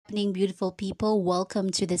happening, beautiful people? Welcome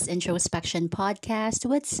to this introspection podcast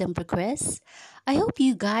with Simper Chris. I hope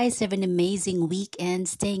you guys have an amazing weekend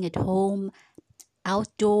staying at home,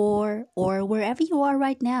 outdoor, or wherever you are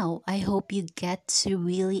right now. I hope you get to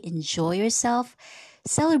really enjoy yourself,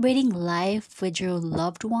 celebrating life with your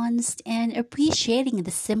loved ones, and appreciating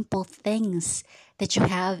the simple things that you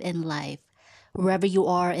have in life. Wherever you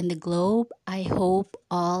are in the globe, I hope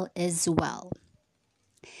all is well.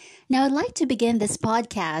 Now, I'd like to begin this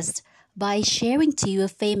podcast by sharing to you a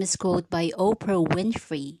famous quote by Oprah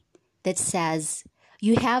Winfrey that says,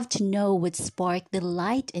 "You have to know what sparked the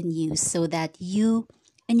light in you so that you,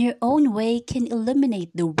 in your own way, can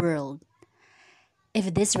illuminate the world."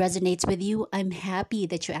 If this resonates with you, I'm happy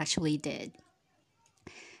that you actually did.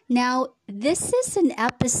 Now, this is an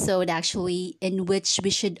episode actually in which we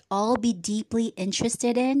should all be deeply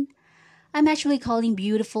interested in. I'm actually calling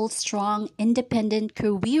beautiful, strong, independent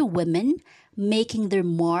career women making their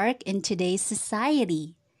mark in today's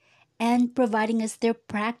society and providing us their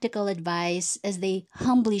practical advice as they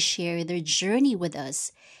humbly share their journey with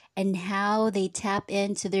us and how they tap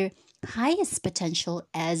into their highest potential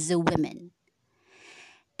as a woman.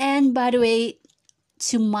 And by the way,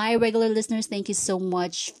 to my regular listeners, thank you so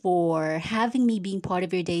much for having me being part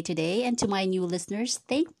of your day today. And to my new listeners,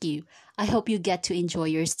 thank you. I hope you get to enjoy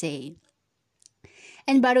your stay.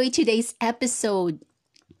 And by the way, today's episode,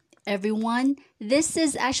 everyone, this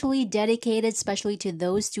is actually dedicated especially to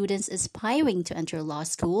those students aspiring to enter law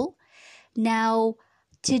school. Now,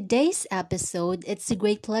 today's episode, it's a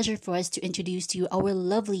great pleasure for us to introduce to you our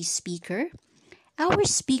lovely speaker. Our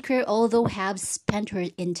speaker, although has spent her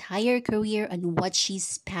entire career on what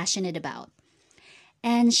she's passionate about,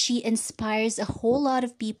 and she inspires a whole lot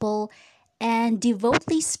of people and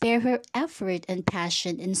devotedly spare her effort and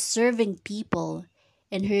passion in serving people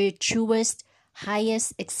in her truest,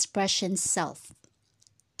 highest expression self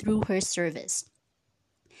through her service.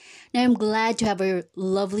 Now, I'm glad to have a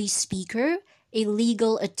lovely speaker, a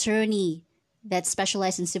legal attorney that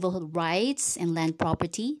specializes in civil rights and land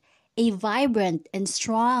property, a vibrant and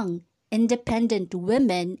strong, independent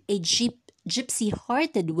woman, a gypsy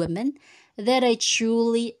hearted woman that I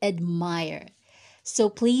truly admire. So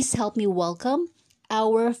please help me welcome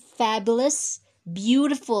our fabulous,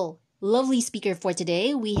 beautiful, lovely speaker for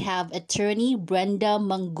today. We have attorney Brenda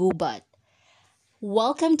Mangubat.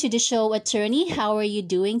 Welcome to the show, attorney. How are you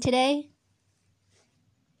doing today?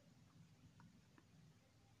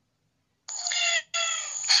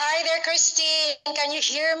 Hi there, Christine. Can you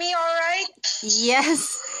hear me all right?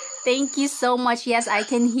 Yes, thank you so much. Yes, I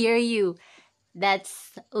can hear you. That's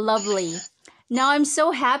lovely. Now I'm so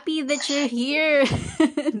happy that you're here.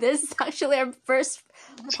 This is actually our first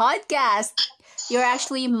podcast. You're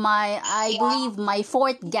actually I Yeah, believe, my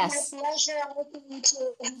fourth it's my guest. pleasure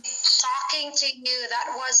talking to you.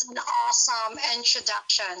 That was an awesome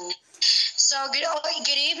introduction. So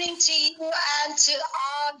good evening to you and to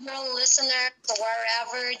all your listeners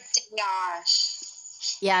wherever they are.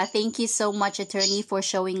 Yeah, thank you so much, attorney, for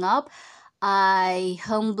showing up. I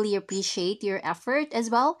humbly appreciate your effort as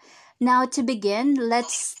well. Now, to begin,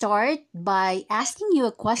 let's start by asking you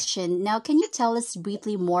a question. Now, can you tell us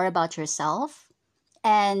briefly more about yourself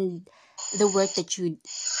and the work that you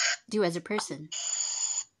do as a person?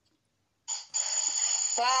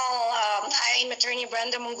 Well, I'm attorney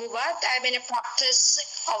Brenda Mungubat. I've been in practice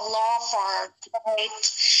of law for quite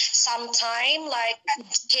some time, like a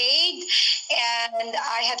decade, and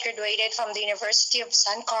I had graduated from the University of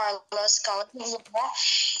San Carlos College of Law,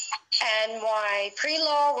 and my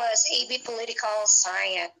pre-law was AB Political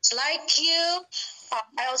Science. Like you,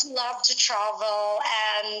 I also love to travel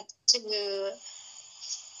and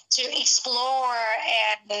to explore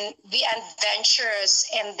and be adventurous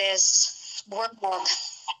in this world.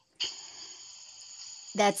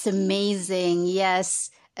 That's amazing. Yes,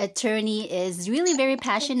 attorney is really very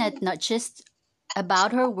passionate, not just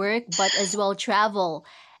about her work, but as well travel.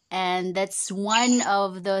 And that's one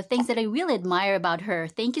of the things that I really admire about her.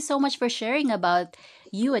 Thank you so much for sharing about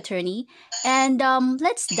you, attorney. And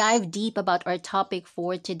let's dive deep about our topic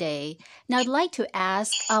for today. Now, I'd like to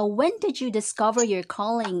ask, when did you discover your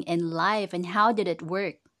calling in life and how did it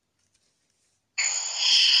work?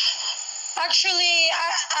 Actually,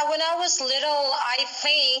 when I was little, I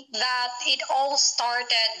think that it all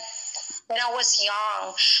started when I was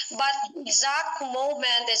young. But the exact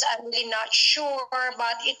moment is I'm really not sure,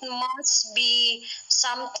 but it must be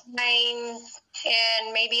sometime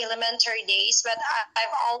in maybe elementary days. But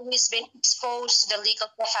I've always been exposed to the legal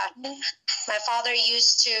profession. My father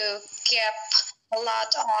used to keep a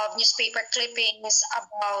lot of newspaper clippings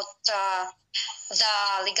about the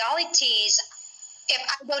legalities if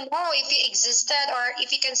I don't know if you existed or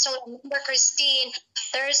if you can still remember, Christine,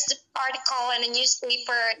 there's the article in a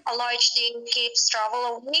newspaper, a large day keeps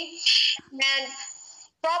travel away. And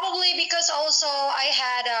probably because also I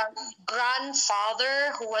had a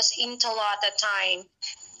grandfather who was into law at the time.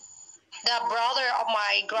 The brother of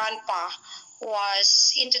my grandpa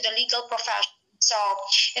was into the legal profession. So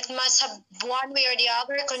it must have one way or the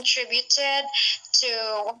other contributed to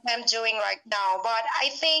what I'm doing right now. But I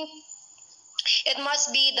think it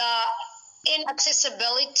must be the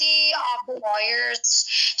inaccessibility of the lawyers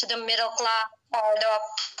to the middle class or the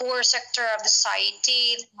poor sector of the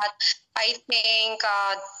society that I think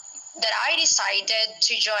that I decided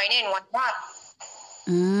to join in. Why not?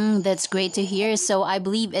 That's great to hear. So I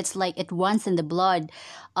believe it's like it runs in the blood.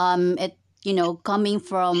 It coming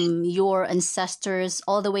from your ancestors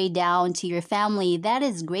all the way down to your family. That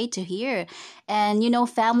is great to hear. And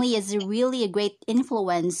family is really a great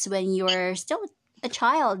influence when you're still a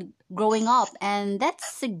child growing up, and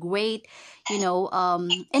that's a great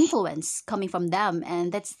influence coming from them,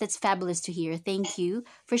 and that's fabulous to hear. Thank you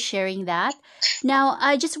for sharing that. Now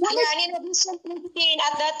I just wanted. Yeah, and in addition, Christine,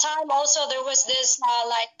 at that time also there was this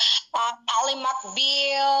Ali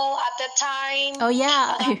McBeal at that time. Oh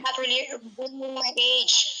yeah. I'm not really bringing my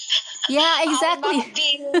age. Yeah, Ali exactly.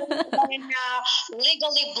 McBeal and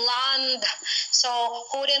Legally Blonde. So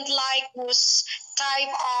who wouldn't like those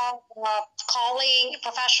type of calling,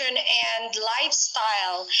 profession, and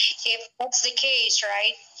lifestyle? If that's the case,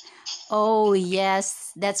 right? Oh,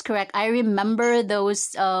 yes, that's correct. I remember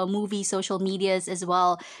those movie social medias as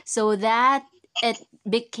well. So that it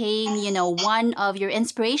became, one of your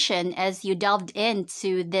inspiration as you delved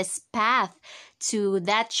into this path to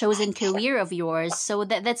that chosen career of yours. So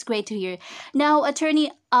that's great to hear. Now,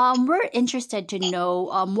 attorney, we're interested to know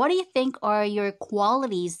what do you think are your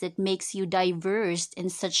qualities that makes you diverse in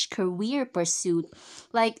such career pursuit?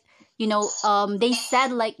 Like they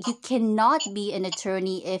said like you cannot be an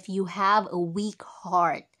attorney if you have a weak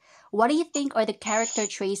heart. What do you think are the character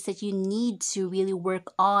traits that you need to really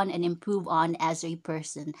work on and improve on as a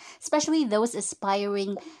person, especially those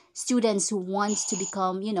aspiring students who wants to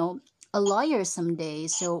become, a lawyer someday?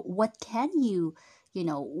 So what can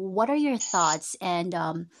what are your thoughts? And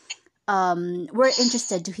we're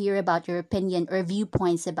interested to hear about your opinion or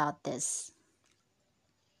viewpoints about this.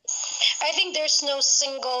 I think there's no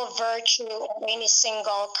single virtue or any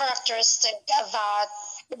single characteristic that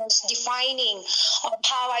is defining of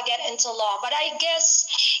how I get into law. But I guess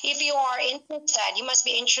if you are interested, you must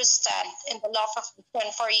be interested in the law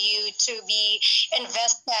profession for you to be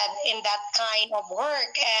invested in that kind of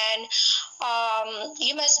work. And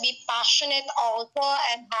you must be passionate also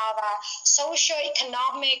and have a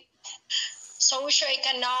socioeconomic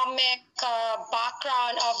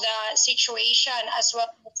background of the situation as well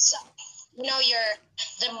as your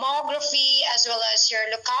demography as well as your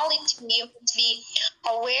locality. You must be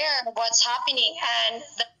aware of what's happening and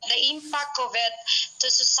the impact of it to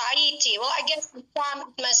society. Well, I guess the time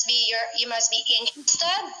it must be you must be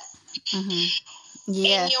interested Mm-hmm. in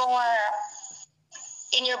Yes. your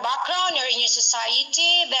background or in your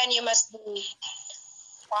society. Then you must be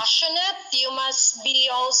passionate. You must be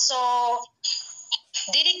also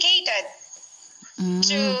dedicated to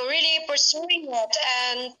Mm. really pursuing it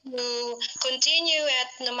and to continue it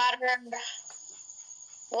no matter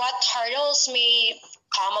what hurdles may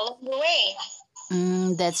come along the way.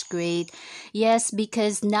 That's great. Yes,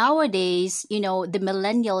 because nowadays, the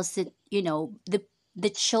millennials that, the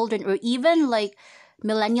children or even like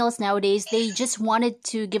millennials nowadays, they just wanted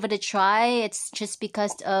to give it a try. It's just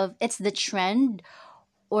because of it's the trend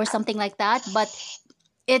or something like that. But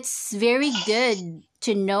it's very good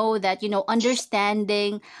to know that,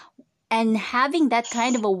 understanding and having that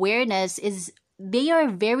kind of awareness is they are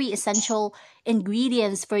very essential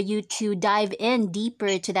ingredients for you to dive in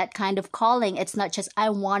deeper to that kind of calling. It's not just I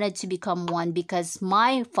wanted to become one because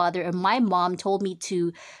my father or my mom told me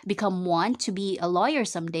to become one to be a lawyer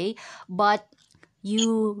someday, but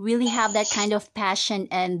you really have that kind of passion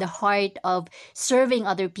and the heart of serving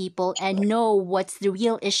other people and know what's the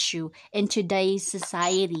real issue in today's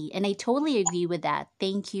society. And I totally agree with that.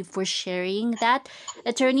 Thank you for sharing that,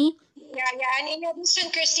 attorney. Yeah, yeah. And in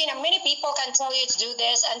addition, Christina, many people can tell you to do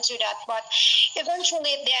this and to that, but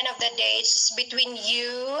eventually at the end of the day, it's between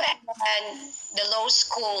you and the law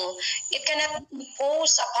school. It cannot be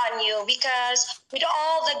imposed upon you because with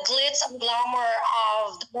all the glitz and glamour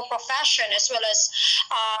of the law profession as well as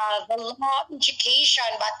the law education,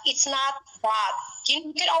 but it's not that.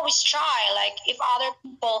 You can always try. Like if other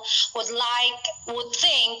people would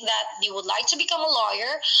think that they would like to become a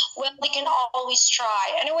lawyer, well, they can always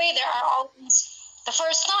try. Anyway, there are always the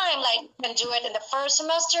first time, like you can do it in the first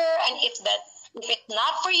semester, and if it's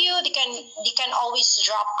not for you, they can always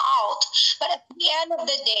drop out. But at the end of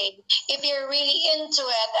the day, if you're really into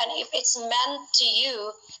it and if it's meant to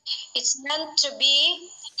you, it's meant to be,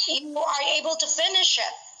 you are able to finish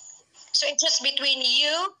it. So it's just between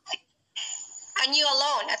you and you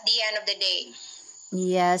alone at the end of the day.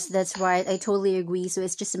 Yes, that's right. I totally agree. So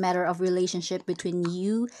it's just a matter of relationship between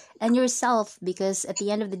you and yourself, because at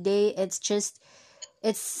the end of the day,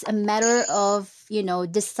 it's a matter of,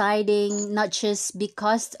 deciding, not just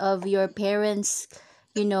because of your parents,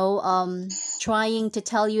 trying to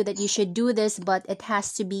tell you that you should do this, but it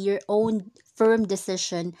has to be your own firm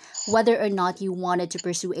decision whether or not you wanted to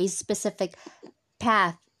pursue a specific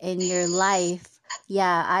path in your life.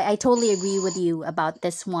 Yeah, I totally agree with you about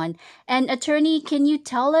this one. And attorney, can you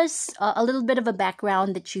tell us a little bit of a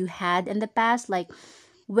background that you had in the past? Like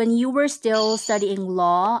when you were still studying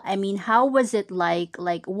law, I mean, how was it like?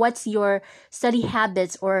 Like, what's your study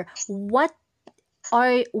habits, or what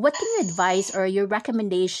can you advise or your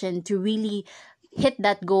recommendation to really hit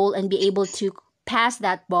that goal and be able to pass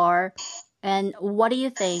that bar? And what do you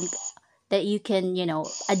think that you can,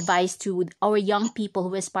 advise to our young people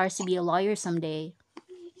who aspires to be a lawyer someday?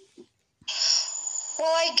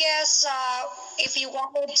 Well, I guess if you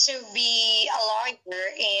wanted to be a lawyer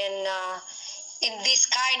in these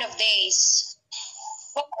kind of days,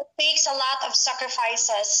 well, it takes a lot of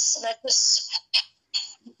sacrifices, not just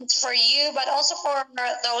for you, but also for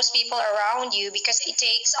those people around you, because it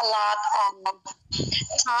takes a lot of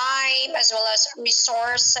time as well as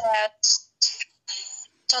resources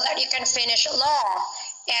so that you can finish law.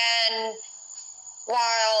 And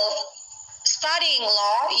while studying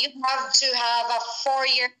law, you have to have a 4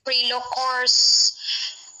 year pre-law course.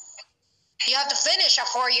 You have to finish a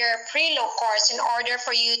 4 year pre-law course in order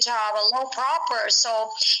for you to have a law proper. So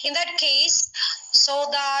in that case, so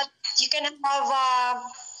that you can have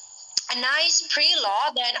a nice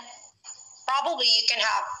pre-law, then probably you can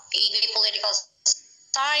have either political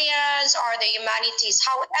science or the humanities.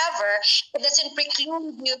 However, it doesn't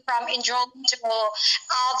preclude you from enrolling to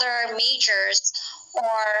other majors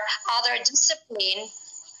or other discipline.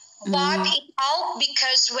 But Mm, it helps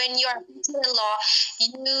because when you are in law,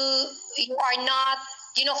 you are not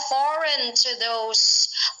foreign to those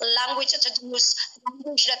language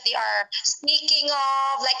that they are speaking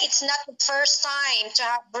of. Like it's not the first time to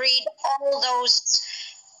have read all those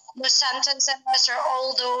sentences or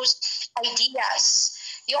all those ideas.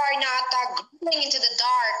 You are not going into the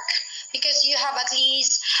dark because you have at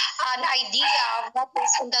least an idea of what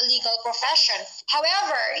is in the legal profession.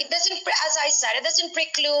 However, it doesn't, as I said, it doesn't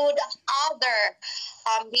preclude other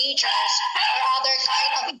majors or other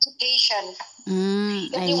kind of education.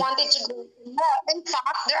 If you I wanted to go more, in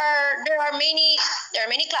fact, there are many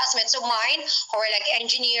classmates of mine who were like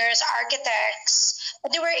engineers, architects,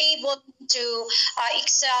 but they were able to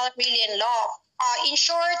excel really in law. In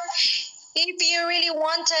short, if you really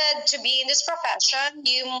wanted to be in this profession,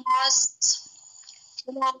 you must,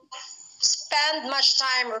 you know, spend much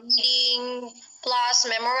time reading plus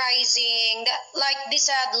memorizing. Like they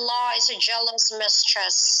said, law is a jealous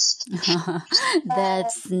mistress. So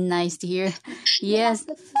that's nice to hear. you have Yes.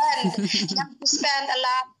 to spend a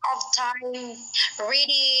lot of time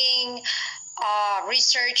reading,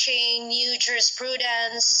 researching new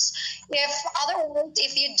jurisprudence. If otherwise,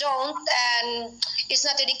 if you don't and it's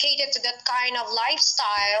not dedicated to that kind of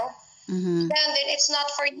lifestyle, Mm-hmm. then it's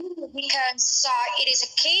not for you because it is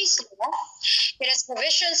a case law. It has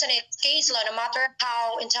provisions and it's case law. No matter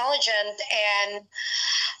how intelligent and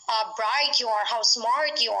bright you are, how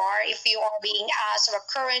smart you are, if you are being asked of a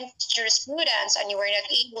current jurisprudence and you were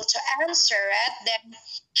not able to answer it, then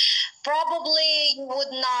probably you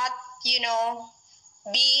would not, you know,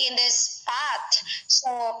 be in this path. So,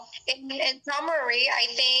 in summary, I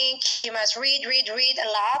think you must read a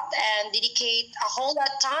lot, and dedicate a whole lot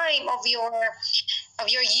of time of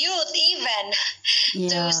your youth even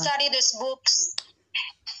to Yeah. study these books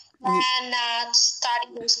Y- and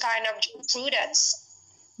study those kind of jurisprudence.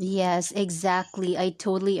 yes, exactly. I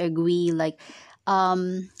totally agree. Like,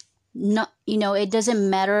 um, not, it doesn't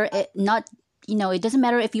matter. It doesn't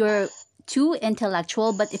matter if you're too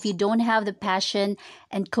intellectual, but if you don't have the passion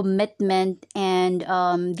and commitment and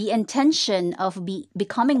the intention of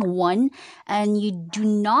becoming one, and you do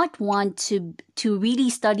not want to really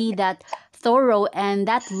study that thorough and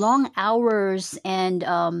that long hours, and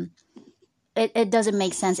it doesn't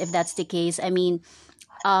make sense if that's the case. I mean,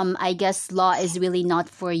 I guess law is really not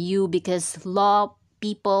for you, because law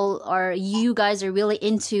people are you guys are really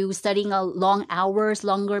into studying a long hours,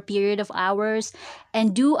 longer period of hours,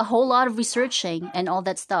 and do a whole lot of researching and all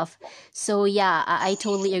that stuff. So yeah, I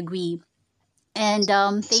totally agree. And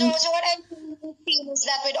thank So what I feel is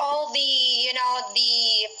that with all the,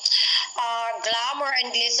 the glamour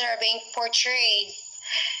and glitter being portrayed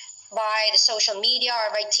by the social media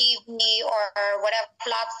or by TV or whatever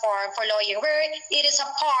platform for lawyering, where it is a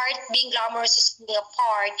part, being glamorous is being a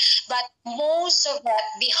part, but most of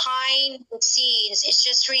that behind the scenes is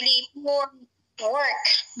just really pure work,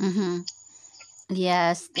 mm-hmm.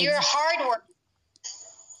 Yes, pure hard work.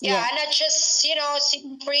 yeah. Yeah, not just,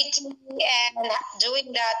 sitting pretty and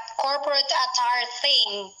doing that corporate attire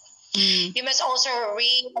thing. Mm, You must also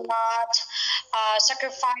read a lot,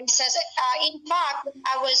 sacrifices. In fact, when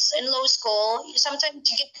I was in law school, sometimes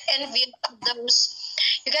you get envious of those.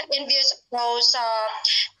 You get envious of those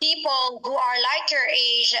people who are like your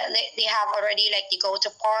age. They have already, like, they go to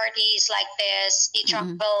parties like this. They mm-mm.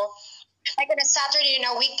 travel like on a Saturday and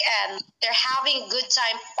a weekend. They're having good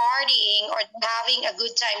time partying or having a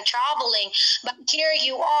good time traveling. But here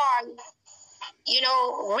you are,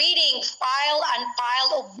 reading pile and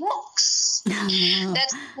pile of books.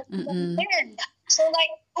 That's Mm-mm. so, like,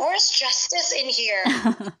 where's justice in here?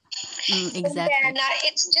 And Exactly. then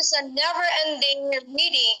it's just a never-ending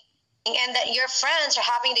reading, and that your friends are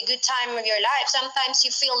having the good time of your life. Sometimes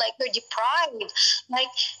you feel like you're deprived. Like,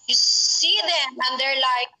 you see them and they're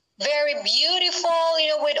like very beautiful,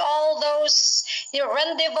 with all those,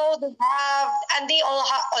 rendezvous they have, and they all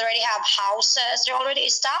already have houses. They're already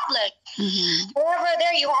established. Mm-hmm. However,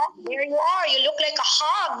 there you are. There you are. You look like a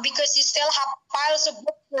hog because you still have piles of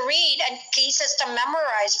books to read and cases to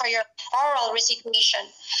memorize for your oral recitation.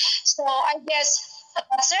 So I guess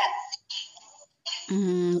that's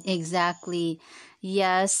it. Exactly.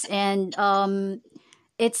 Yes, and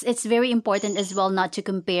it's very important as well not to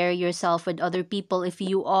compare yourself with other people if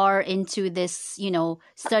you are into this,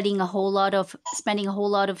 studying a whole lot of spending a whole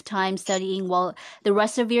lot of time studying while the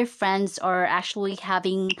rest of your friends are actually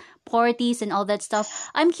having parties and all that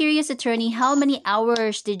stuff. I'm curious, attorney, how many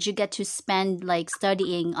hours did you get to spend like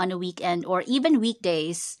studying on a weekend or even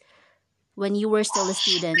weekdays when you were still a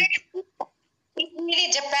student? It really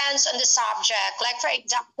depends on the subject. Like, for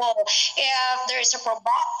example, if there is a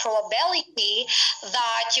probability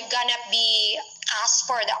that you're gonna be asked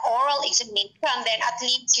for the oral examination, then at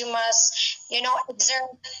least you must,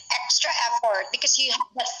 exert extra effort because you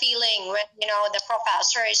have that feeling when, the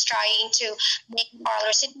professor is trying to make an oral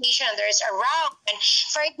recitation and there's a round. And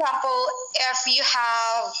for example, if you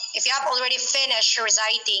have already finished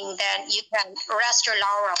reciting, then you can rest your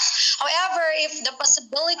laurels. However, if the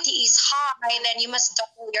possibility is high, then you must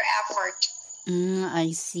double your effort.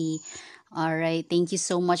 I see. All right. Thank you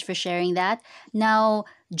so much for sharing that. Now,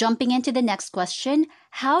 jumping into the next question,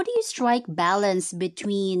 how do you strike balance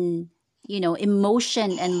between,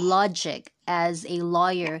 emotion and logic as a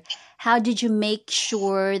lawyer? How did you make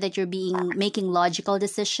sure that you're being making logical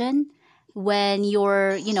decision when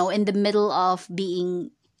you're, in the middle of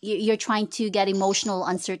being you're trying to get emotional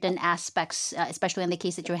on certain aspects, especially in the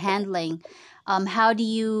case that you're handling. How do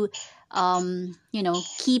you,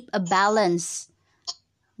 keep a balance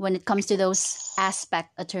when it comes to those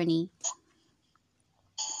aspect, attorney?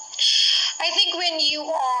 I think when you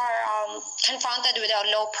are confronted with a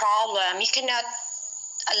low problem, you cannot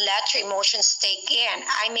let your emotions take in.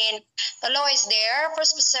 I mean, the law is there for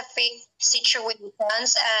specific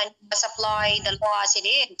situations and you must apply the law as it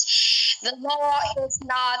is. The law is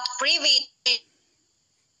not privy to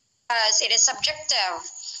us, it is subjective.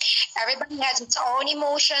 Everybody has its own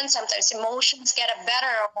emotions. Sometimes emotions get a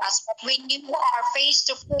better of us. But when you are face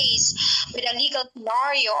to face with a legal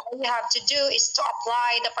scenario, all you have to do is to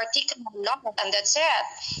apply the particular law, and that's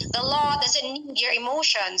it. The law doesn't need your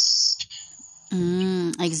emotions.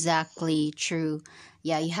 Exactly, true.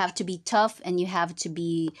 Yeah, you have to be tough and you have to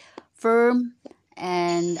be firm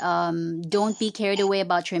and don't be carried away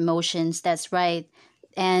about your emotions. That's right.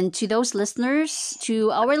 And to those listeners,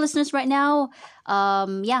 to our listeners right now,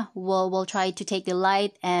 yeah, we'll try to take the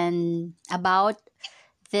light and about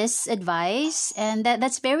this advice, and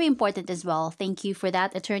that's very important as well. Thank you for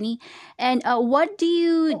that, attorney. And what do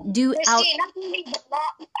you do out? Christine, not really the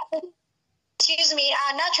law. Excuse me,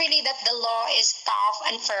 not really that the law is tough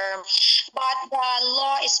and firm, but the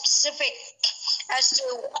law is specific as to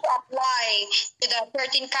apply to the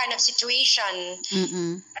certain kind of situation.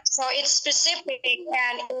 Mm-mm. So it's specific,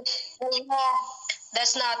 and if the law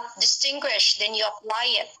does not distinguish, then you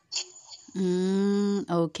apply it.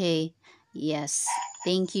 Okay. Yes,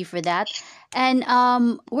 thank you for that. And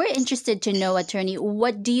we're interested to know, attorney,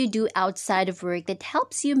 what do you do outside of work that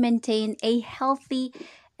helps you maintain a healthy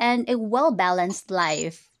and a well balanced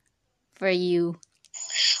life for you?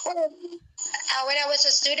 Well, when I was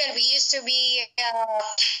a student, we used to be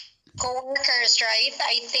co-workers, right?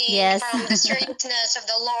 I think Yes. from the seriousness of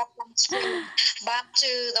the law stream back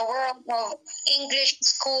to the world of English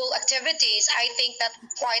school activities, I think that's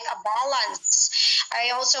quite a balance.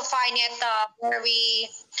 I also find it very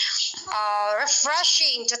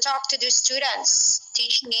refreshing to talk to the students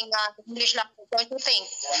teaching English language. Don't you think?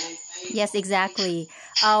 Yes, exactly.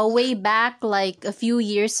 Way back, like a few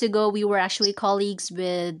years ago, we were actually colleagues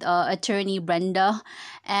with attorney Brenda,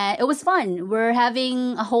 and it was fun. We're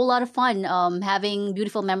having a whole lot of fun, having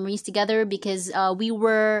beautiful memories together because we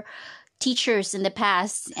were teachers in the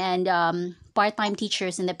past and part-time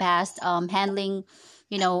teachers in the past, handling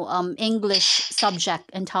English subject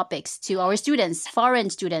and topics to our students, foreign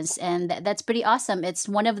students, and that's pretty awesome. It's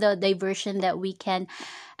one of the diversion that we can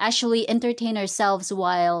actually entertain ourselves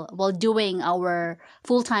while doing our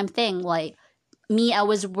full-time thing. Like me, I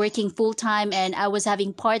was working full-time and I was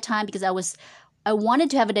having part-time because I wanted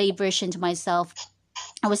to have a diversion to myself.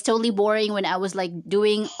 I was totally boring when I was like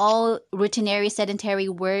doing all routinary sedentary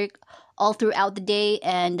work all throughout the day,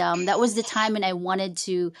 and that was the time when I wanted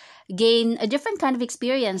to gain a different kind of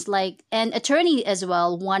experience. Like an attorney as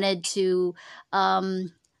well wanted to,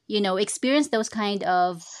 experience those kind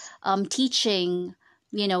of teaching,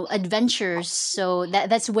 adventures. So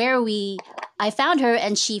that's where I found her,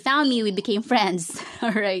 and she found me. We became friends.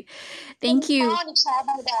 All right, thank you. Found each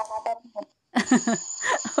other there.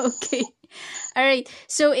 Okay. All right.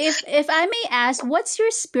 So if I may ask, what's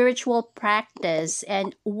your spiritual practice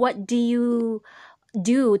and what do you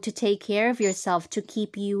do to take care of yourself to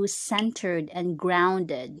keep you centered and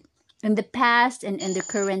grounded in the past and in the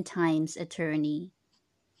current times, attorney?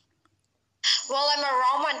 Well, I'm a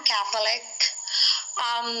Roman Catholic.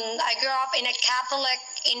 I grew up in a Catholic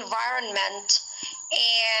environment,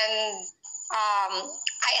 and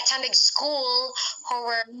I attended school who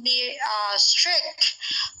were really strict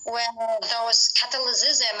with those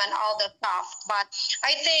Catholicism and all the stuff. But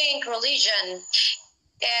I think religion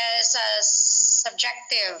is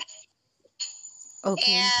subjective.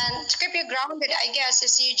 Okay. And to keep you grounded, I guess,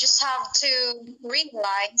 is you just have to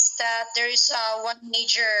realize that there is one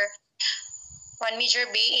major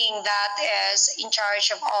being that is in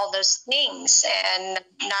charge of all those things, and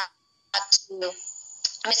not to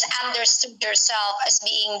misunderstood yourself as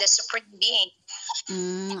being the supreme being.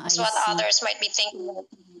 I That's what see. others might be thinking.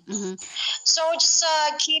 Mm-hmm. So just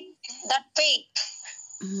keep that faith.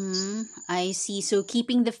 Mm-hmm. I see. So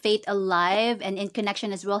keeping the faith alive and in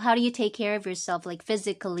connection as well. How do you take care of yourself, like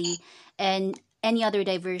physically and any other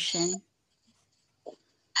diversion?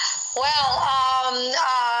 Well,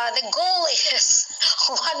 the goal is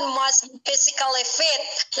one must be physically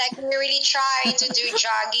fit. Like we really try to do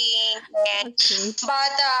jogging, and Okay.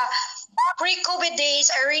 but pre-COVID days,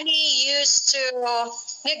 I really used to go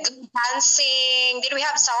dancing. Did we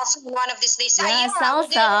have salsa in one of these days? Yeah, Yeah, we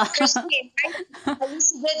did. salsa. Christine, right? I used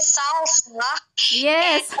to do salsa, and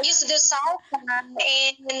Yes. I used to do salsa,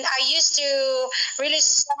 and I used to really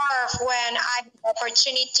surf when I had the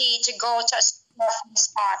opportunity to go to a surfing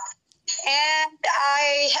spot. And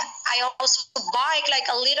I also bike like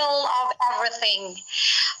a little of everything,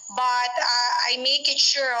 but I make it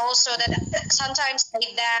sure also that sometimes I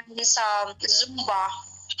dance Zumba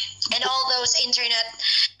and all those internet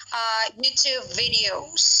YouTube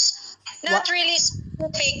videos. What? Not really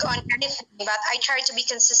specific on anything, but I try to be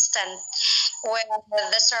consistent with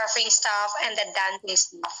the surfing stuff and the dancing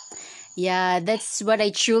stuff. Yeah, that's what I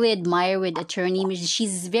truly admire with attorney.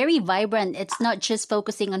 She's very vibrant. It's not just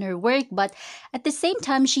focusing on her work, but at the same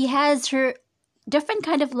time, she has her different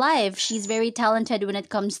kind of life. She's very talented when it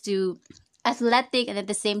comes to athletic, and at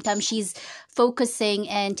the same time, she's focusing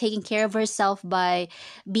and taking care of herself by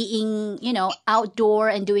being, outdoor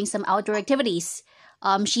and doing some outdoor activities.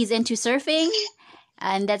 She's into surfing,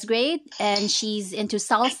 and that's great. And she's into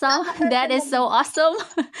salsa. That is so awesome.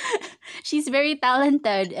 She's very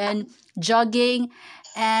talented and jogging.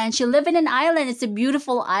 And she live in an island. It's a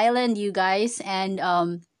beautiful island, you guys. And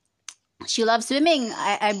she loves swimming,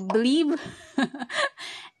 I believe.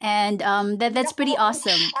 And that's pretty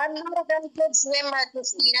awesome. I'm not a very good swimmer,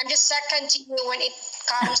 Christine. I'm just second to you when it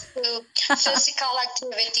comes to physical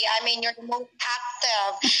activity. I mean, you're the most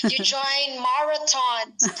active. You join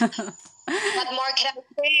marathons. What more can I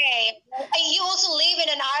say? You also live in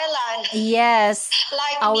an island Yes,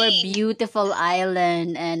 like our me. beautiful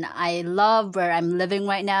island, and I love where I'm living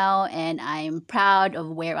right now, and I'm proud of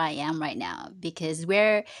where I am right now because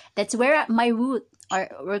where that's where my root are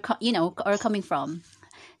coming from.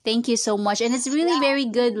 Thank you so much, and it's really Yeah, very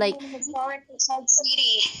good. Like in a historic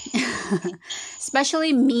city.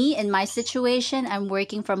 especially me in my situation, I'm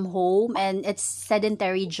working from home and it's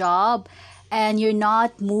sedentary job and you're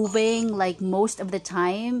not moving like most of the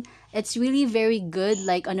time. It's really very good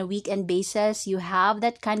like on a weekend basis you have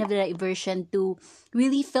that kind of diversion to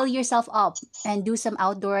really fill yourself up and do some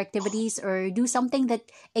outdoor activities or do something that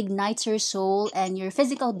ignites your soul and your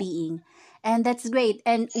physical being. And that's great.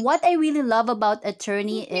 And what I really love about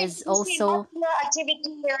attorney is See, what's also your activity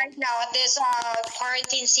right now at this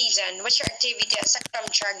quarantine season? What's your activity aside from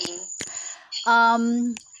jogging?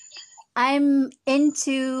 um I'm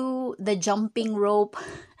into the jumping rope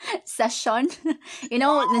session. In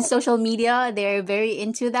Wow. social media, they're very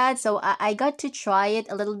into that. So I got to try it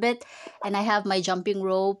a little bit. And I have my jumping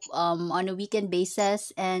rope on a weekend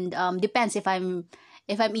basis. And depends if I'm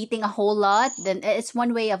eating a whole lot, then it's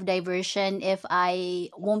one way of diversion if I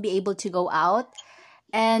won't be able to go out.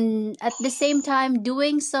 And at the same time,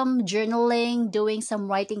 doing some journaling, doing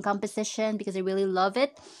some writing composition because I really love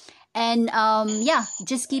it. And yeah,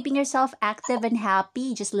 just keeping yourself active and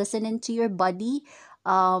happy, just listening to your body,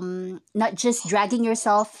 not just dragging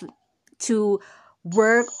yourself to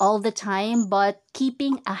work all the time, but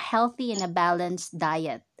keeping a healthy and a balanced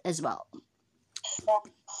diet as well.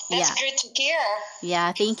 That's Yeah. good to hear.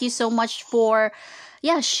 Yeah, thank you so much for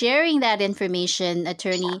sharing that information,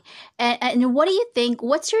 attorney. And what do you think?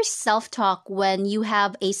 What's your self-talk when you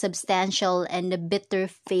have a substantial and a bitter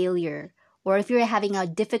failure? Or if you're having a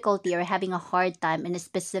difficulty or having a hard time in a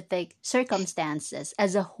specific circumstances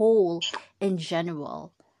as a whole in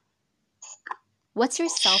general? What's your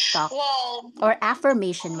self-talk Well, or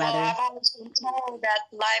affirmation well, rather? I've always been told that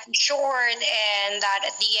life is short and that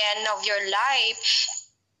at the end of your life,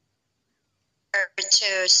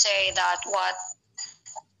 to say that what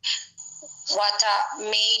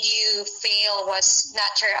made you fail was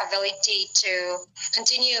not your ability to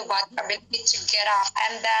continue, but your ability to get up,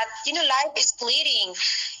 and that life is fleeting.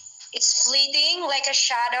 It's fleeting like a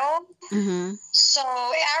shadow. Mm-hmm. So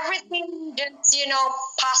everything just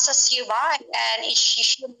passes you by, and you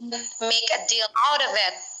shouldn't make a deal out of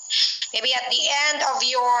it. Maybe at the end of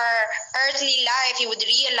your earthly life, you would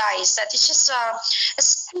realize that it's just a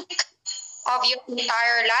speck of your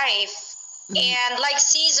entire life. Mm-hmm. And like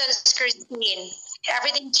seasons, Christine,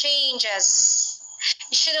 everything changes.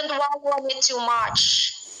 You shouldn't wallow in it too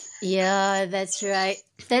much. Yeah, that's right.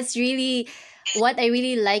 That's really what I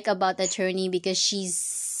really like about attorney because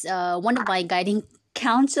she's one of my guiding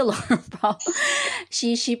counselor.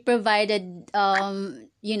 She provided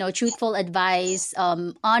truthful advice,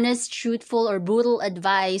 honest, truthful or brutal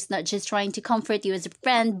advice, not just trying to comfort you as a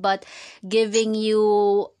friend, but giving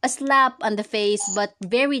you a slap on the face, but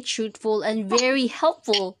very truthful and very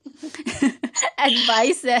helpful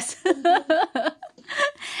advices.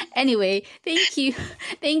 Anyway, thank you.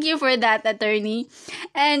 Thank you for that, attorney.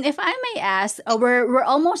 And if I may ask, we're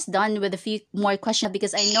almost done with a few more questions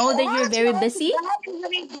because I know that you're What? very busy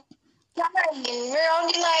We're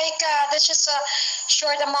only like, that's just a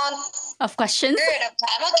short amount of questions. period of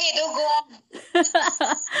time. Okay, do go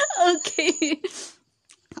on. Okay.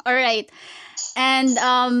 All right. And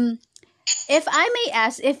if I may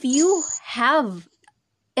ask, if you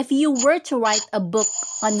were to write a book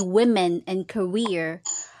on women and career,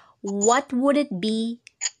 what would it be,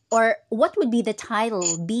 or what would be the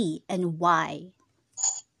title be, and why?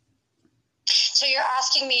 So you're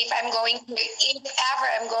asking me if ever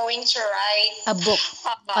I'm going to write A book,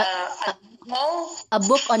 a, a no, a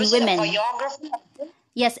book on was it a women. biography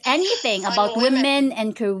Yes, anything about on women? women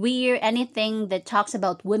and career, anything that talks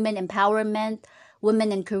about women empowerment,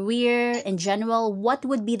 women and career in general. What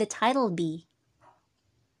would be the title be?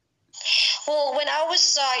 Well, when I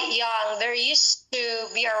was young, there used to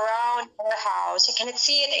be around our house. I cannot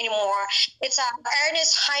see it anymore. It's a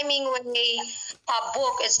Ernest Hemingway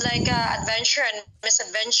book. It's like a adventure and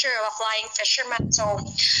misadventure of a flying fisherman. So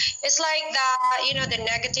it's like the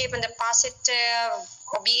negative and the positive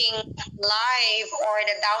of being live, or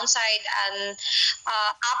the downside and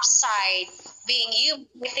upside being you.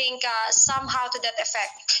 I think somehow to that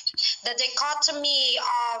effect, the dichotomy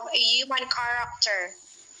of a human character.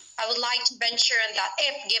 I would like to venture on that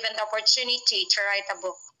if given the opportunity to write a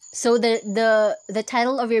book. So the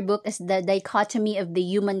title of your book is The Dichotomy of the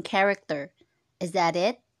Human Character. Is that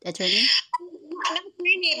it, attorney? Not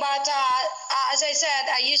really, but as I said,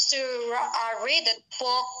 I used to read that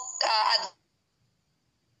book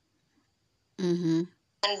Mm-hmm.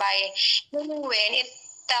 by Hemingway, and it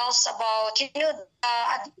tells about the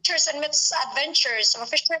adventures and misadventures of a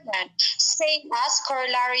fisherman. Same as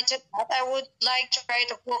corollary to that, I would like to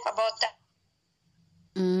write a book about the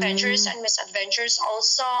adventures Mm, and misadventures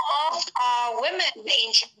also of women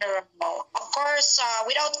in general. Of course,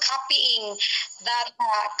 without copying that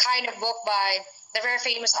kind of book by the very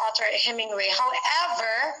famous author Hemingway.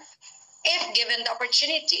 However, if given the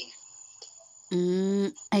opportunity.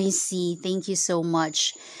 I see. Thank you so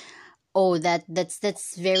much. Oh,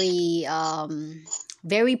 that's very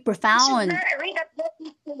very You should profound. read that book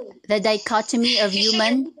too. The dichotomy of You should read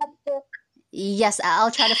human. that book. Yes,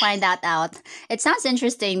 I'll try to find that out. It sounds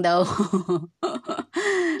interesting though.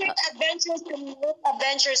 Adventures and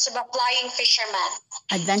Adventures of a Flying Fisherman.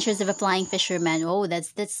 Adventures of a Flying Fisherman. Oh,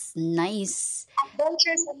 that's nice.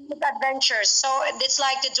 Adventures and Misadventures. So it's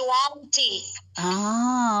like the duality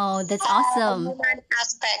Oh, that's awesome. human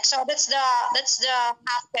aspect. So that's the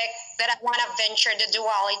aspect that I want to venture: the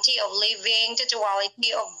duality of living, the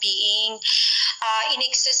duality of being in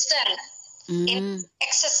existence, in Mm,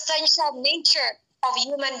 existential nature of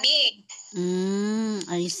human being.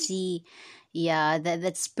 I see. Yeah,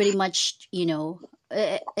 that's pretty much,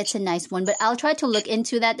 it's a nice one, but I'll try to look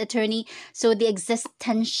into that, attorney. So the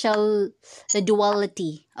existential, the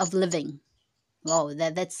duality of living. Wow,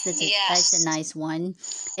 that's a Yes. nice one.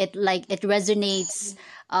 It resonates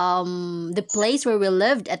the place where we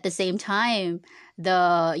lived at the same time.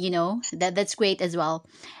 That's great as well.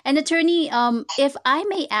 And attorney, if I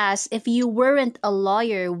may ask, if you weren't a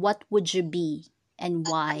lawyer, what would you be and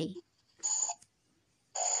why?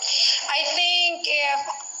 I think if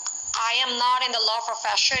I am not in the law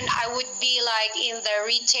profession, I would be like in the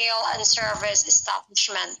retail and service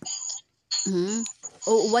establishment Hmm.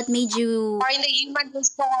 Oh, what made you? or in the human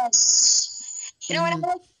resource. When Mm,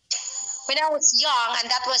 I was young, and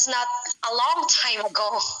that was not a long time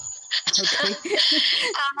ago. okay.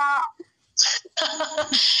 uh,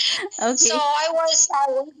 so Okay. I was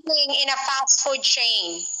working in a fast food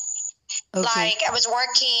chain. Okay. Like I was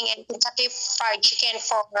working in Kentucky Fried Chicken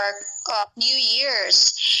for a few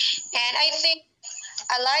years, and I think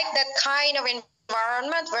I like that kind of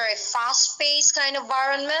environment, very fast-paced kind of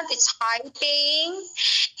environment. It's high-paying,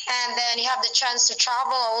 and then you have the chance to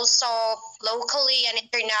travel also locally and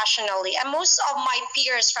internationally. And most of my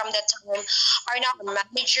peers from that time are now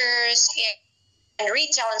managers in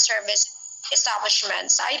retail and service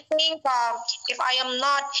establishments. I think if I am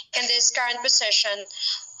not in this current position,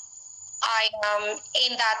 I am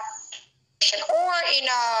in that position or in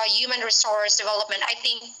human resource development. I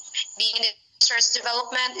think being in the resource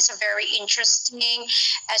development is a very interesting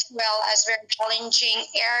as well as very challenging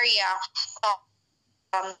area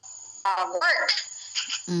of work.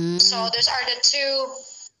 So Mm, those are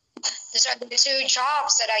the two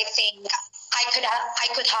jobs that I think I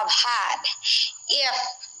could have had if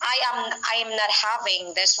I am not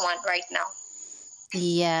having this one right now.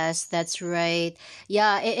 yes, that's right.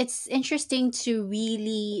 Yeah, it's interesting to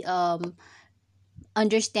really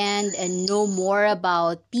understand and know more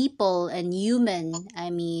about people and human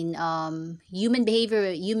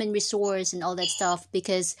behavior, human resource, and all that stuff,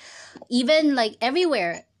 because even like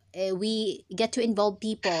everywhere, we get to involve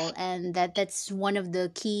people, and that's one of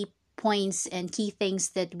the key points and key things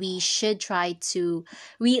that we should try to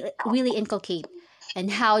really inculcate, and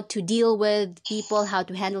how to deal with people, how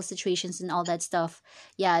to handle situations, and all that stuff.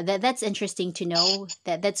 Yeah, that's interesting to know.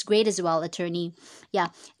 That's great as well, attorney. Yeah.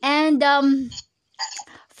 And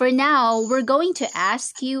for now, we're going to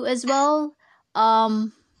ask you as well.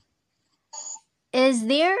 Um, is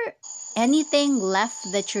there anything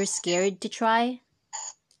left that you're scared to try?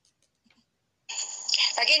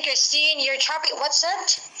 Again, Christine, your topic, what's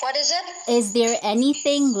it? What is it? Is there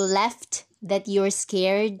anything left that you're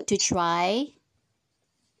scared to try?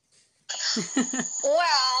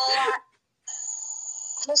 Well,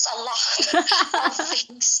 there's a lot of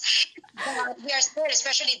things that we are scared,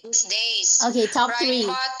 especially these days, Okay, top right? three.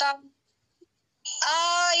 But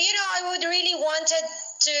I would really wanted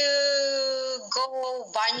to go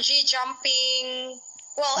bungee jumping.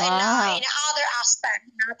 Well, in Wow. other aspect,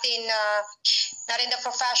 not in the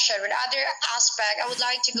profession, but other aspect, I would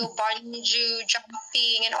like to go bungee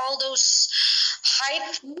jumping and all those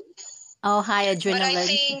height. Oh, high But I adrenaline.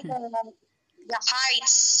 think the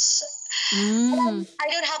heights. Mm. I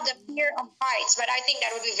don't have the fear of heights, but I think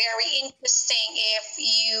that would be very interesting if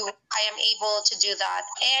I am able to do that.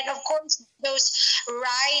 And of course, those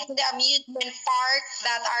rides in the amusement park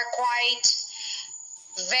that are quite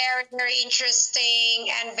very, very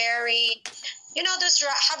interesting and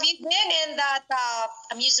have you been in that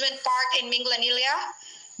amusement park in Minglanilla?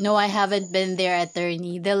 No, I haven't been there,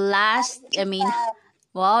 attorney. The last, I mean,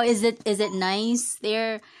 wow, is it nice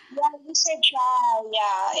there? Yeah, you should try.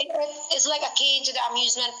 Yeah, it's like akin to the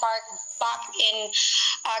amusement park back in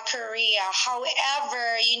Korea.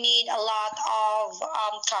 However, you need a lot of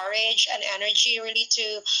courage and energy really to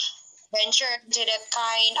venture into that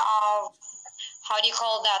kind of, how do you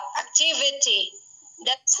call that, activity.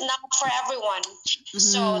 That's not for everyone.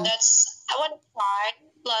 So Hmm. I want to try.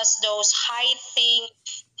 Plus those hiking.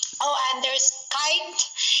 Oh, and there's kite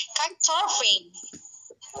surfing.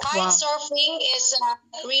 Kite Wow. surfing is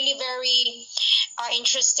really very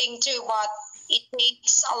interesting too, but it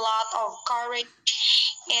takes a lot of courage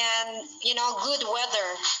and good weather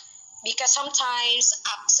because sometimes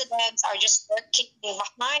accidents are just lurking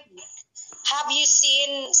behind. Have you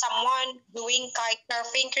seen someone doing kite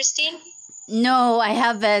surfing, Christine? No, I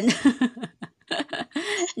haven't. Do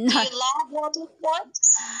you Not. love water sports?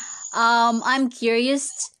 I'm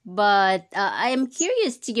curious, but I'm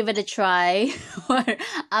curious to give it a try. Or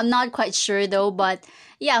I'm not quite sure though, but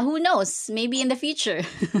yeah, who knows? Maybe in the future.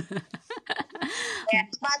 Yes,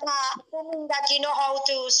 but assuming that you know how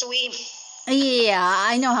to swim. Yeah,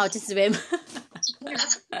 I know how to swim.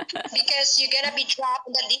 Because you're gonna be dropped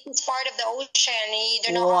in the deepest part of the ocean and you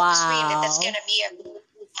don't know how to swim, then that's Wow. gonna be a big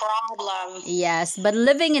problem. Yes, but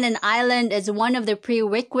living in an island is one of the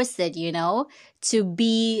prerequisite, to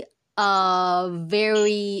be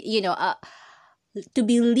very, to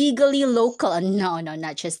be legally local. No, no,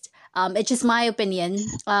 not just it's just my opinion.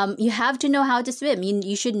 You have to know how to swim.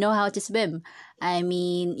 You should know how to swim. I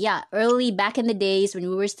mean, yeah, early back in the days when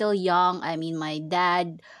we were still young, I mean, my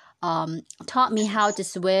dad taught me how to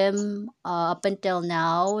swim up until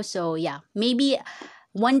now. So yeah, maybe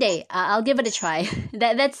one day I'll give it a try.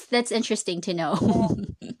 That's interesting to know.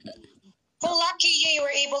 Well, lucky you, you were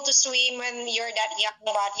able to swim when you're that young.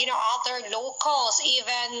 But other locals,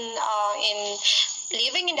 even in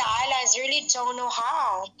living in the islands, really don't know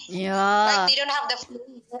how. Like Yeah. they don't have the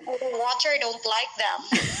water don't like them.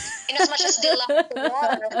 In as much as they love the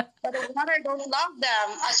water, but the water don't love them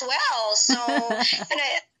as well. So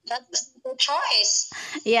that's the choice.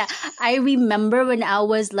 Yeah, I remember when I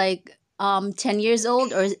was like 10 years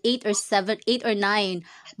old, or 8 or 7, 8 or 9,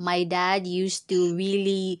 my dad used to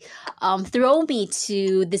really throw me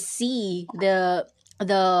to the sea, the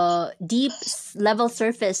deep level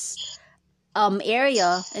surface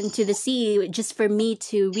area, into the sea, just for me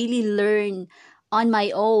to really learn on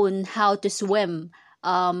my own how to swim.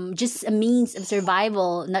 Just a means of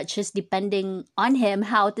survival, not just depending on him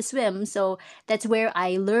how to swim. So that's where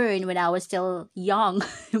I learned when I was still young,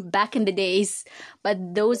 back in the days. But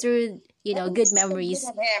those are, That good was so good memories.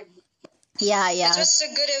 of him. Yeah, That yeah. was so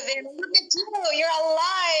good of him. Look at you, you're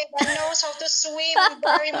alive and knows how to swim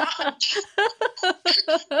very much.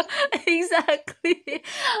 Exactly.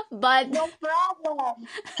 But No problem.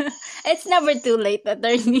 it's never too late,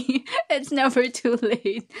 attorney. It's never too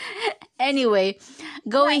late. Anyway, Yeah,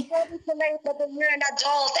 going. it's never too late, but when you're an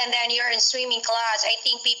adult and then you're in swimming class, I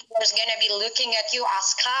think people are gonna be looking at you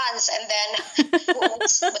as cons, and then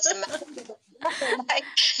what's the matter? Like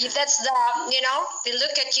that's the they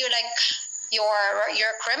look at you like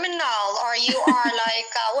you're a criminal or you are like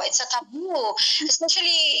it's a taboo.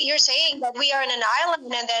 Especially you're saying that we are in an island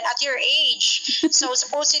and then at your age, so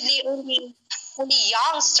supposedly only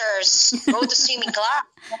youngsters go to swimming class.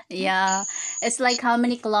 Yeah, it's like how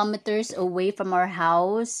many kilometers away from our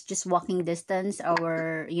house, just walking distance,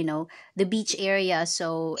 our, the beach area.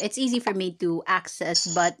 So it's easy for me to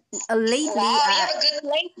access. But lately, Wow, you have a good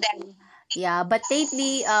plate then. yeah, but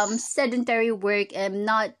lately, sedentary work. I'm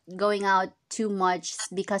not going out too much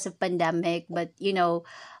because of pandemic. But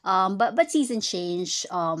but season change.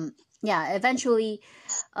 Yeah, eventually,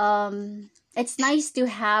 it's nice to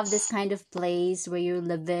have this kind of place where you're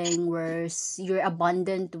living, where you're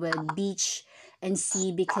abundant with beach and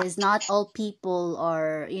sea, because not all people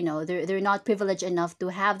are, they're not privileged enough to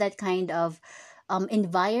have that kind of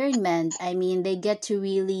environment. I mean, they get to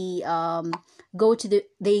really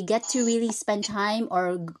they get to really spend time,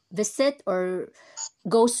 or visit, or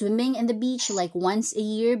go swimming in the beach like once a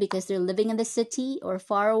year, because they're living in the city or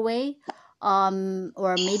far away,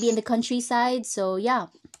 or maybe in the countryside. So yeah,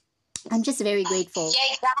 I'm just very grateful. Yeah,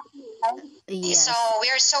 exactly. Right? So Yes, we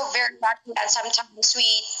are so very lucky, and sometimes we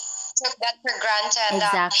took that for granted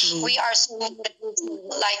that exactly. we are so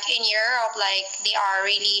like in Europe, like they are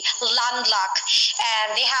really landlocked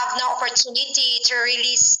and they have no opportunity to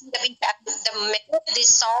really see the beach. At the minute they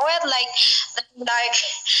saw it, like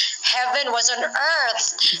heaven was on earth.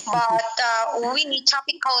 But we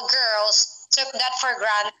tropical girls took that for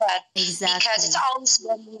granted because it's Exactly. always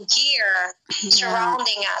been here Yeah.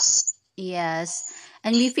 surrounding us. Yes.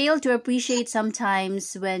 And we fail to appreciate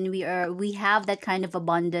sometimes when we have that kind of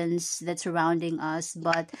abundance that's surrounding us.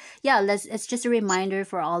 But yeah, it's just a reminder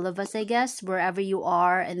for all of us, I guess, wherever you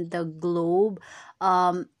are in the globe.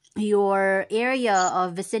 Your area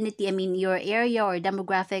of vicinity, I mean, your area or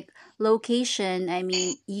demographic location, I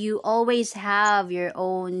mean, you always have your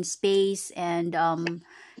own space and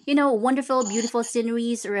wonderful, beautiful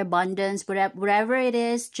sceneries or abundance, whatever it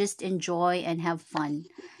is, just enjoy and have fun.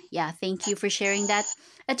 Yeah, thank you for sharing that.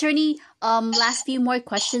 Attorney, last few more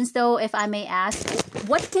questions though, if I may ask.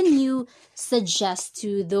 What can you suggest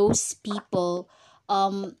to those people?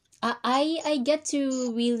 I get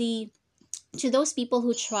to really, to those people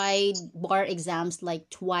who tried bar exams like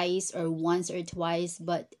twice or once or twice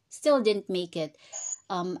but still didn't make it,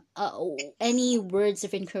 any words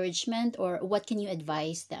of encouragement, or what can you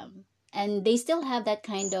advise them, and they still have that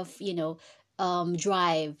kind of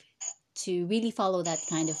drive to really follow that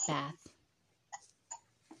kind of path?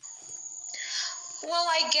 Well,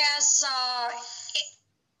 I guess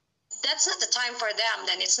that's not the time for them.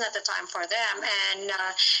 Then it's not the time for them, and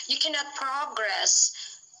you cannot progress.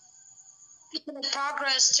 You cannot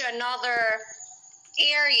progress to another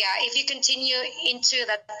area if you continue into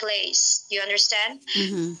that place. You understand?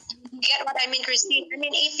 Mm-hmm. Get what I mean, Christine? I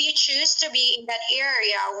mean, if you choose to be in that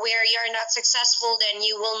area where you're not successful, then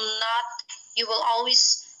you will not, you will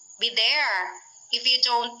always be there if you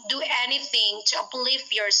don't do anything to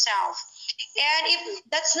uplift yourself. And if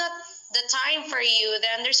that's not the time for you,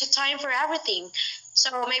 then there's a time for everything.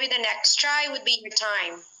 So maybe the next try would be your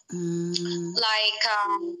time.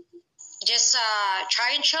 Like, just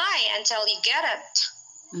try and try until you get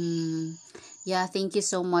it. Yeah, thank you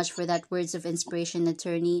so much for that words of inspiration,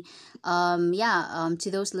 attorney. To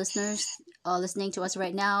those listeners listening to us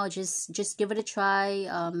right now, just give it a try.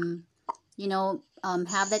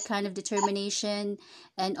 Have that kind of determination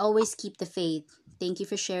and always keep the faith. Thank you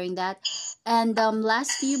for sharing that. And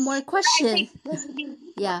last few more questions.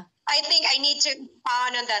 Yeah. I think I need to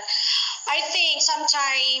expound on that. I think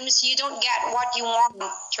sometimes you don't get what you want,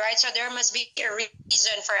 right? So there must be a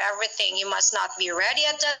reason for everything. You must not be ready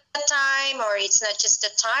at the time, or it's not just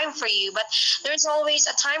the time for you, but there's always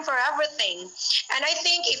a time for everything. And I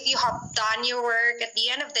think if you have done your work at the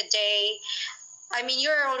end of the day, I mean,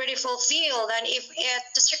 you're already fulfilled. And if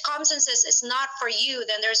the circumstances is not for you,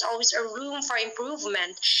 then there's always a room for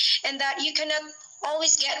improvement, and that you cannot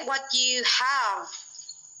always get what you have.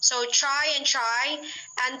 So try and try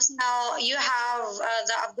until you have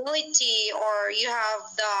the ability, or you have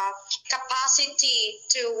the capacity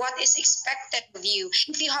to what is expected of you.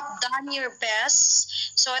 If you have done your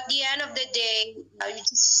best, so at the end of the day, you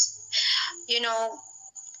just,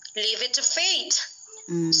 leave it to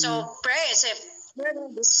fate. So pray as if, you're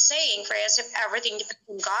the saying, pray as if everything depends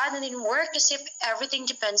on God, and then work as if everything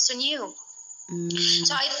depends on you.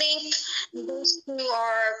 So I think those two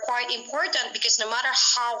are quite important, because no matter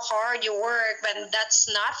how hard you work, when that's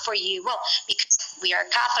not for you, well, because we are a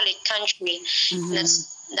Catholic country,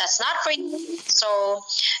 that's not for you. So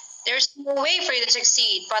there's no way for you to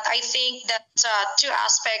succeed. But I think that two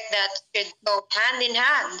aspects that should go hand in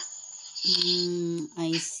hand.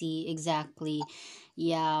 I see, exactly.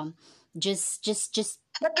 Yeah, just.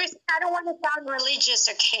 But I don't want to sound religious,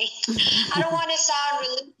 okay? I don't want to sound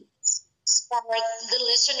religious for the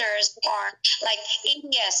listeners who are like,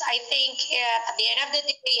 yes, I think at the end of the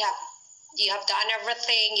day, you have done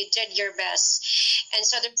everything, you did your best, and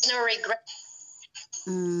so there's no regret.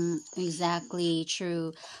 Exactly,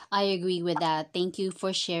 true. I agree with that. Thank you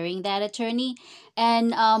for sharing that, attorney. And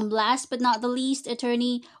last but not the least,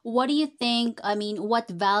 attorney, what do you think? I mean, what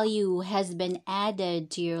value has been added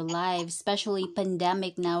to your life, especially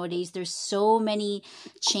pandemic nowadays? There's so many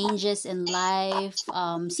changes in life,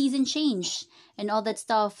 season change and all that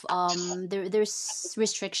stuff. There's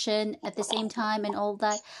restriction at the same time and all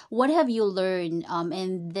that. What have you learned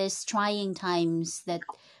in this trying times that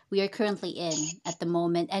we are currently in at the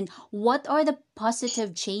moment, and what are the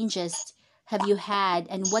positive changes have you had,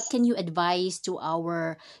 and what can you advise to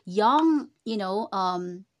our young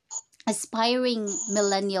aspiring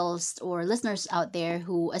millennials or listeners out there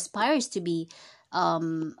who aspires to be a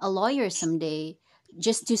lawyer someday,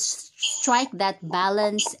 just to strike that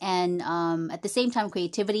balance and at the same time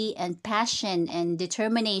creativity and passion and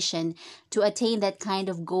determination to attain that kind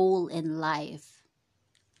of goal in life?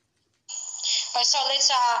 So let's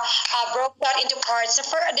broke that into parts. The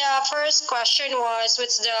first question was,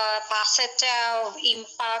 what's the positive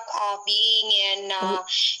impact of being in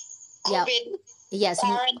COVID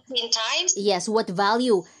quarantine times? Yes, what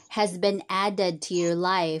value has been added to your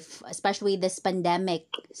life, especially this pandemic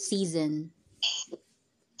season?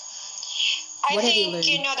 I What have you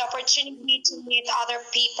think, learned? the opportunity to meet other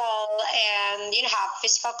people and, have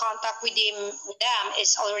physical contact with them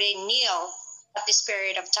is already nil at this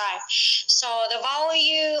period of time. So the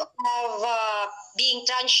value of being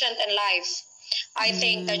transient in life, I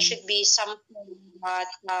think that Mm, should be something that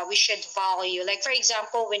we should value. Like, for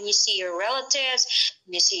example, when you see your relatives,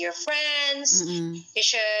 when you see your friends, mm-mm, you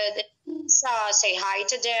should say hi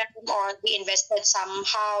to them or be invested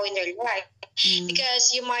somehow in their life, mm,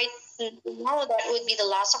 because you might know that would be the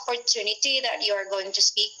last opportunity that you are going to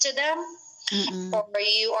speak to them, mm-mm, or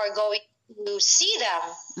you are going to see them,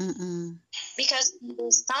 mm-mm. because in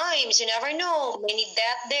these times you never know, many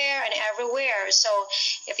death there and everywhere. So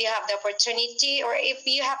if you have the opportunity, or if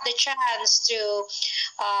you have the chance to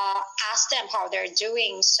uh, ask them how they're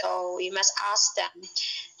doing, so you must ask them,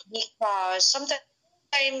 because sometimes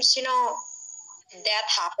that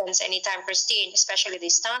happens anytime, Christine, especially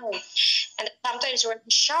this time. And sometimes we're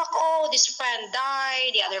shocked, oh, this friend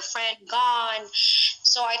died, the other friend gone.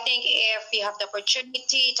 So I think if you have the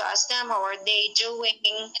opportunity to ask them how are they doing,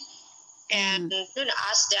 and Mm,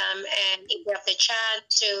 ask them, and if you have the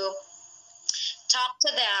chance to talk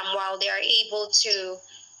to them while they are able to,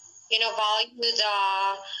 value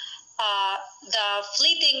the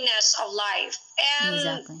fleetingness of life. And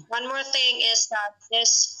exactly. one more thing is that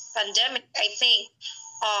this pandemic, I think,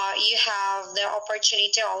 you have the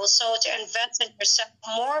opportunity also to invest in yourself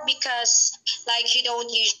more, because like you don't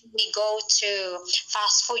usually go to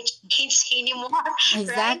fast food chains anymore, right?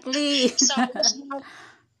 Exactly. So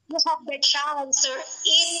you have the chance to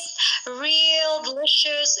eat real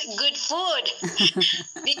delicious good food,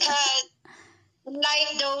 because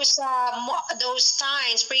like those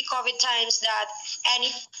times, pre-COVID times, that any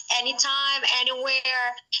anytime,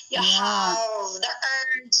 anywhere, you Yeah, have the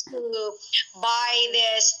urge to buy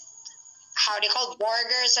this, how they call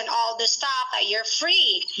burgers and all the stuff, that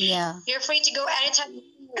yeah. you're free to go anytime.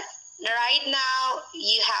 Right now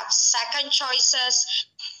you have second choices,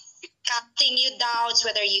 cutting you doubts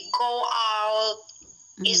whether you go out.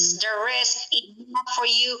 Is Mm, the risk enough for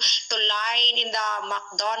you to line in the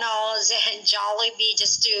McDonald's and Jollibee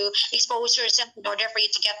just to expose yourself in order for you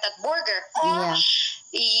to get that burger? Or yeah.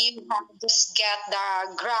 you just get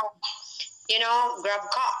the Grab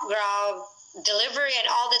delivery and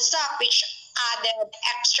all that stuff, which added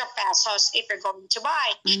extra pesos if you're going to buy.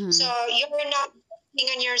 So Mm-hmm. you're not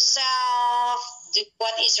investing on yourself,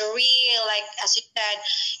 what is real, like as you said,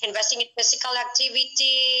 investing in physical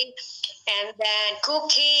activity, and then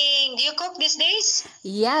cooking. Do you cook these days?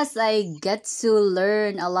 Yes, I get to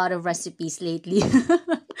learn a lot of recipes lately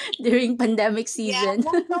during pandemic Yeah, season.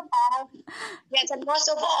 most of all, yes, and most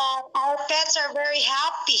of all, our pets are very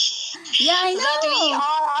happy Yeah, I that we know.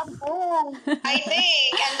 are at home, I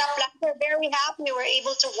think. And the plants are very happy. We're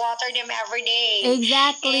able to water them every day. And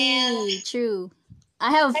Exactly. True.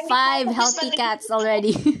 I have and because five of this healthy pandemic, cats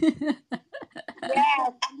already. yes,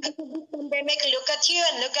 and because of this pandemic, look at you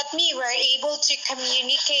and look at me. We're able to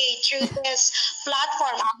communicate through this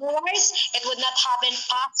platform. Otherwise, it would not have been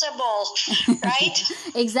possible, right?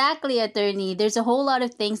 Exactly, attorney. There's a whole lot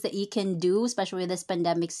of things that you can do, especially with this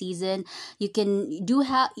pandemic season. You can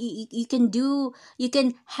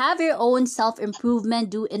have your own self improvement,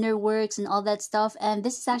 do inner works and all that stuff. And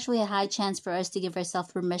this is actually a high chance for us to give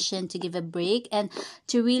ourselves permission to give a break and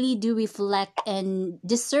to really do reflect and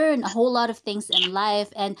discern a whole lot of things in life.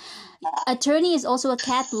 And attorney is also a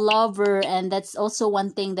cat lover, and that's also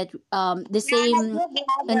one thing that the Yeah, I have same no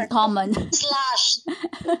in blogger common. slash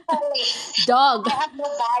equally. Dog. I have no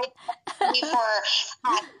bias for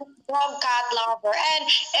cat, dog, cat lover,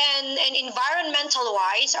 and environmental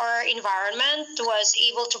wise, our environment was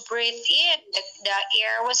able to breathe in. The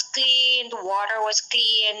air was clean, the water was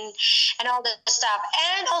clean, and all the stuff.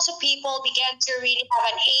 And also, people began to really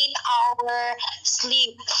have an 8 hour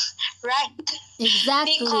sleep, right?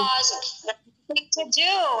 Exactly. Because there's nothing to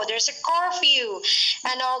do. There's a curfew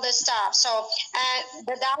and all this stuff. So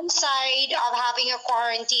the downside of having a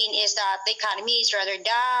quarantine is that the economy is rather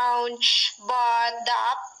down, but the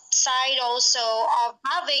upside also of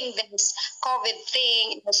having this COVID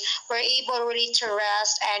thing is we're able really to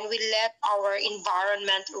rest, and we let our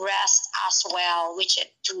environment rest as well, which is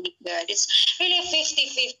really good. It's really a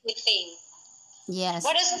 50-50 thing. Yes.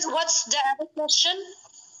 What's the other question?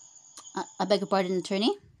 I beg your pardon,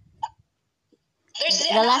 attorney.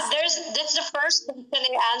 The last, There's that's the first question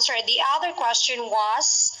I answered. The other question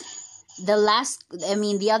was,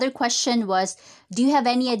 the other question was, do you have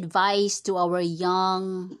any advice to our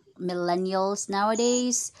young millennials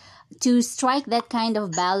nowadays? to strike that kind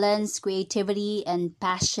of balance, creativity, and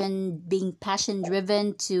passion, being passion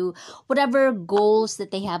driven to whatever goals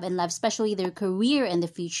that they have in life, especially their career in the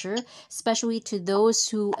future, especially to those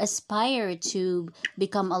who aspire to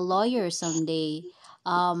become a lawyer someday.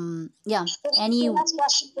 Yeah. Any Last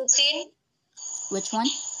question, Christine. which one?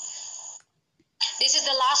 This is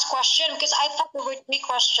the last question because I thought there were three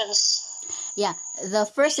questions. Yeah, the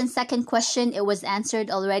first and second question, it was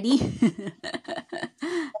answered already. This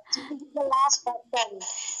is the last question.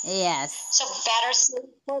 Yes. So better save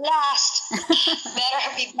for last.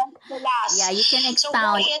 Better be best for last. Yeah, you can So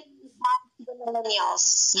what expound. is the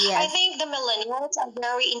millennials? Yes. I think the millennials are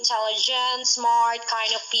very intelligent, smart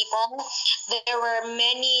kind of people. There were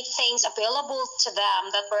many things available to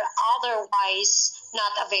them that were otherwise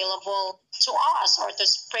not available to us or to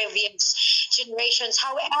previous generations.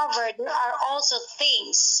 However, there are also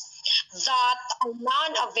things that are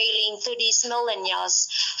non-availing to these millennials.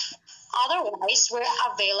 Otherwise, were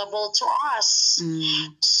available to us.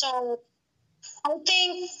 So I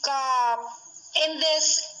think in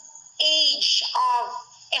this age of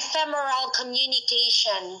ephemeral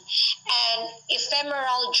communication and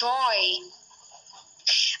ephemeral joy,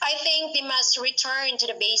 I think they must return to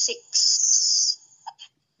the basics.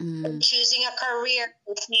 Choosing a career,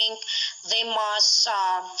 I think they must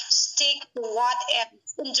stick to what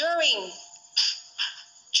is enduring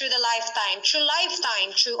through lifetime,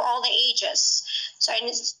 through all the ages. So in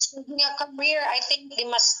choosing a career, I think they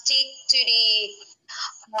must stick to the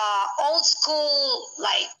old school,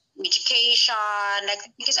 like education, like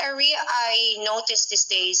because I noticed these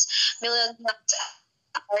days millennials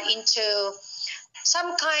are into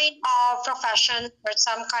some kind of profession or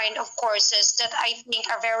some kind of courses that I think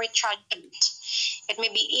are very transient. It may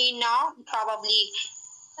be in now, probably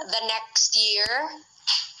the next year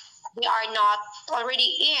they are not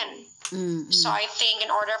already in. So I think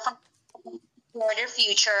in order for their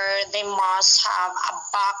future, they must have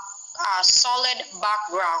a solid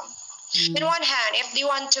background. On one hand, if they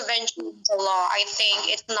want to venture into law, I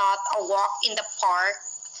think it's not a walk in the park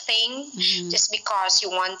thing just because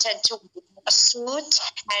you wanted to wear a suit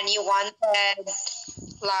and you wanted,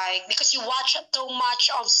 like, because you watch so much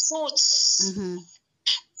of Suits.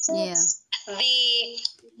 Yeah.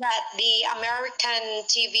 The American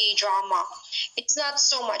TV drama. It's not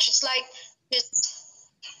so much. It's like just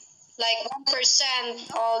like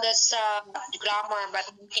 1% all this glamour,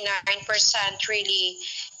 but 99% really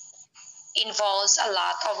involves a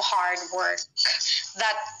lot of hard work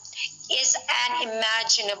that is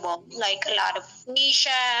unimaginable, like a lot of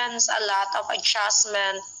patience, a lot of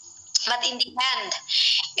adjustment. But in the end,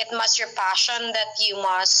 it must your passion that you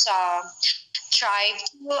must strive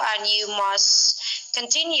to, and you must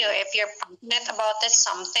continue. If you're passionate about this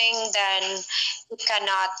something, then you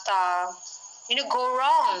cannot, go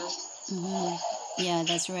wrong. Yeah,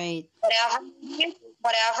 that's right.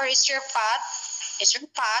 Whatever is your path, is your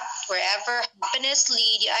path. Wherever happiness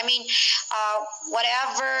lead you. I mean,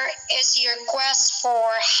 whatever is your quest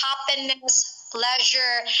for happiness,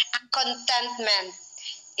 pleasure, and contentment.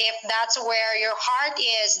 If that's where your heart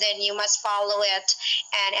is, then you must follow it,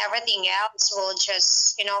 and everything else will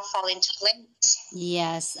just, fall into place.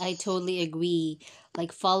 Yes, I totally agree.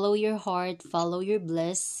 Like, follow your heart, follow your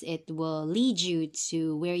bliss. It will lead you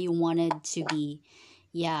to where you wanted to be.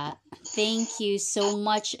 Yeah, thank you so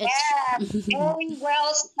much. Yeah, very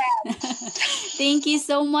well said. Thank you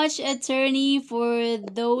so much, attorney, for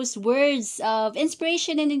those words of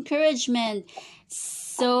inspiration and encouragement.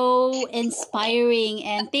 So inspiring.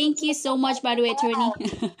 And thank you so much, by the way, attorney,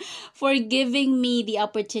 for giving me the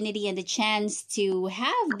opportunity and the chance to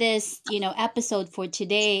have this, episode for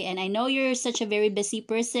today. And I know you're such a very busy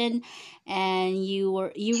person, and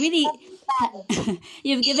you really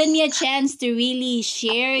you've given me a chance to really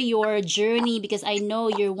share your journey, because I know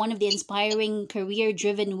you're one of the inspiring career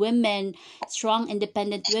driven women, strong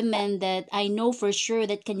independent women that I know for sure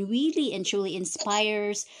that can really and truly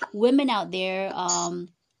inspires women out there, all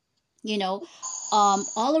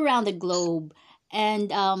around the globe. And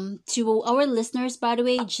to our listeners, by the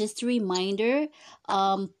way, just a reminder,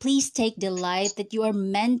 please take the life that you are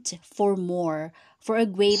meant for more, for a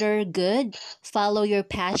greater good. Follow your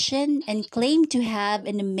passion and claim to have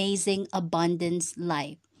an amazing abundance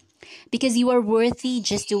life, because you are worthy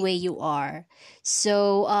just the way you are.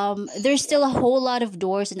 So there's still a whole lot of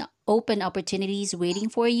doors and open opportunities waiting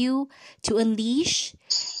for you to unleash.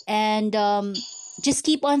 And just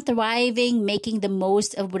keep on thriving, making the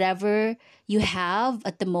most of whatever you have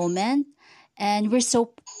at the moment. And we're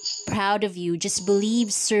so proud of you. Just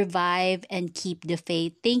believe, survive, and keep the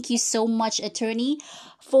faith. Thank you so much, attorney,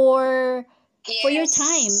 for your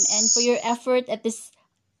time and for your effort at this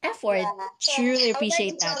effort. Yeah. So Truly I would like to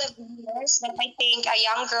appreciate tell that. the viewers that I think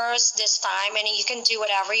young girls this time, and you can do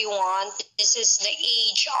whatever you want. This is the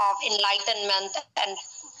age of enlightenment and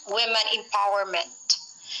women empowerment.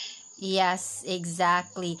 Yes,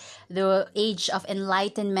 exactly. The age of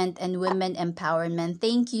enlightenment and women empowerment.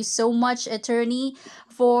 Thank you so much, attorney,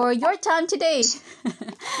 for your time today.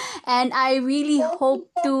 And I really Thank you hope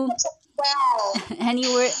so to much as well. any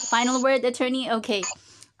word final word, attorney? Okay.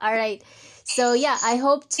 All right. So yeah, I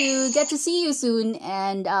hope to get to see you soon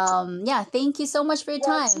and yeah, thank you so much for your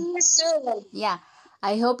Well, see time. you soon. Yeah.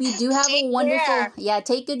 I hope you do have a Take wonderful, care. yeah,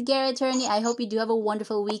 take good care, attorney. I hope you do have a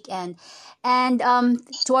wonderful weekend. And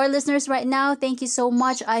to our listeners right now, thank you so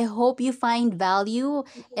much. I hope you find value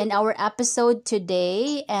in our episode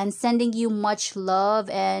today and sending you much love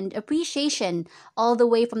and appreciation all the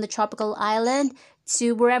way from the tropical island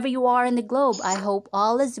to wherever you are in the globe. I hope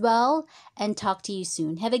all is well and talk to you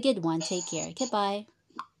soon. Have a good one. Take care. Goodbye.